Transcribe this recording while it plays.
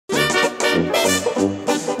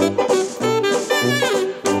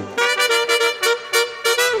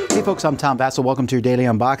folks, I'm Tom Vassell. Welcome to your daily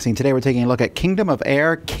unboxing. Today we're taking a look at Kingdom of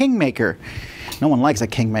Air Kingmaker. No one likes a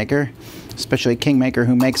Kingmaker, especially a Kingmaker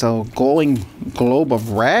who makes a glowing globe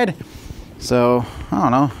of red. So, I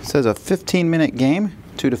don't know, it says a 15-minute game,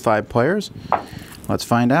 2 to 5 players. Let's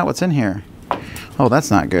find out what's in here. Oh, that's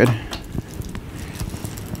not good.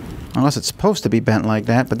 Unless it's supposed to be bent like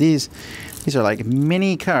that, but these are like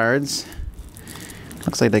mini cards.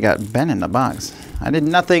 Looks like they got bent in the box. I did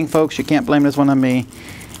nothing, folks. You can't blame this one on me.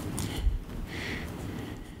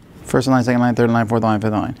 First line, second line, third line, fourth line,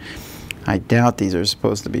 fifth line. I doubt these are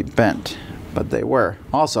supposed to be bent, but they were.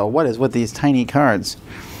 Also, what is with these tiny cards?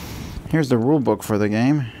 Here's the rule book for the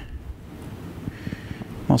game.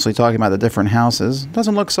 Mostly talking about the different houses.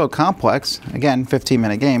 Doesn't look so complex. Again,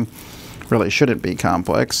 15-minute game. Really shouldn't be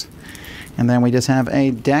complex. And then we just have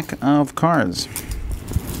a deck of cards.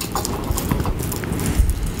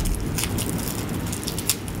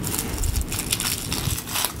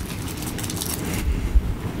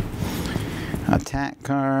 Attack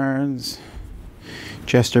cards,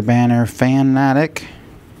 Jester Banner, Fanatic,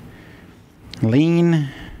 Lean.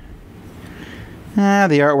 The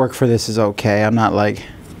artwork for this is okay. I'm not like,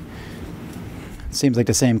 it seems like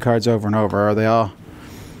the same cards over and over. Are they all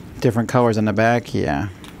different colors in the back? Yeah.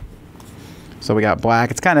 So we got black.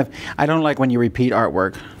 It's kind of, I don't like when you repeat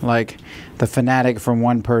artwork. Like the Fanatic from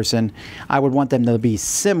one person, I would want them to be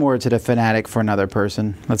similar to the Fanatic for another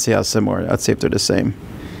person. Let's see how similar, let's see if they're the same.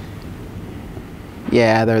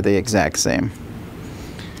 Yeah, they're the exact same.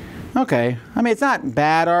 Okay. I mean, it's not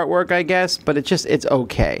bad artwork, I guess, but it's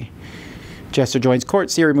okay. Jester joins court.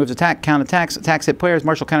 Seer removes attack, count attacks, attacks hit players,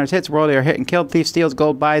 marshal counters hits, royalty are hit and killed, thief steals,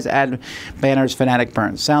 gold buys, add banners, Fanatic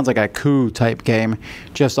burns. Sounds like a coup type game,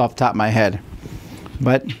 just off the top of my head.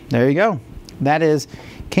 But there you go. That is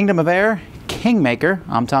Kingdom of Air Kingmaker.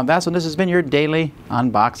 I'm Tom Vassell, and this has been your daily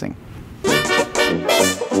unboxing.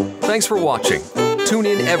 Thanks for watching. Tune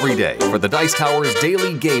in every day for the Dice Tower's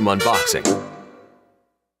daily game unboxing.